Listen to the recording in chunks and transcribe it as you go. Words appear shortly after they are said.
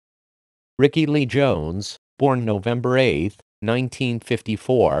Rickie Lee Jones, born November 8,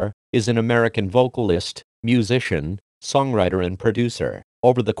 1954, is an American vocalist, musician, songwriter and producer.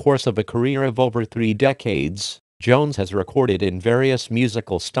 Over the course of a career of over 3 decades, Jones has recorded in various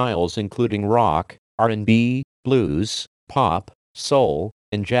musical styles including rock, R&B, blues, pop, soul,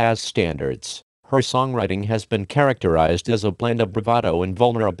 and jazz standards. Her songwriting has been characterized as a blend of bravado and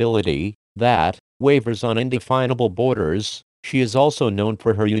vulnerability that wavers on indefinable borders. She is also known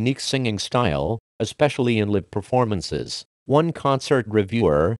for her unique singing style, especially in live performances. One concert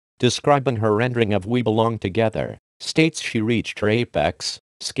reviewer, describing her rendering of We Belong Together, states she reached her apex,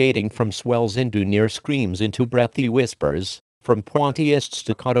 skating from swells into near screams into breathy whispers, from pointiest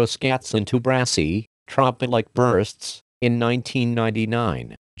staccato scats into brassy, trumpet-like bursts. In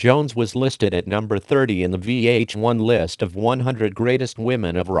 1999, Jones was listed at number 30 in the VH1 list of 100 Greatest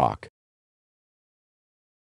Women of Rock.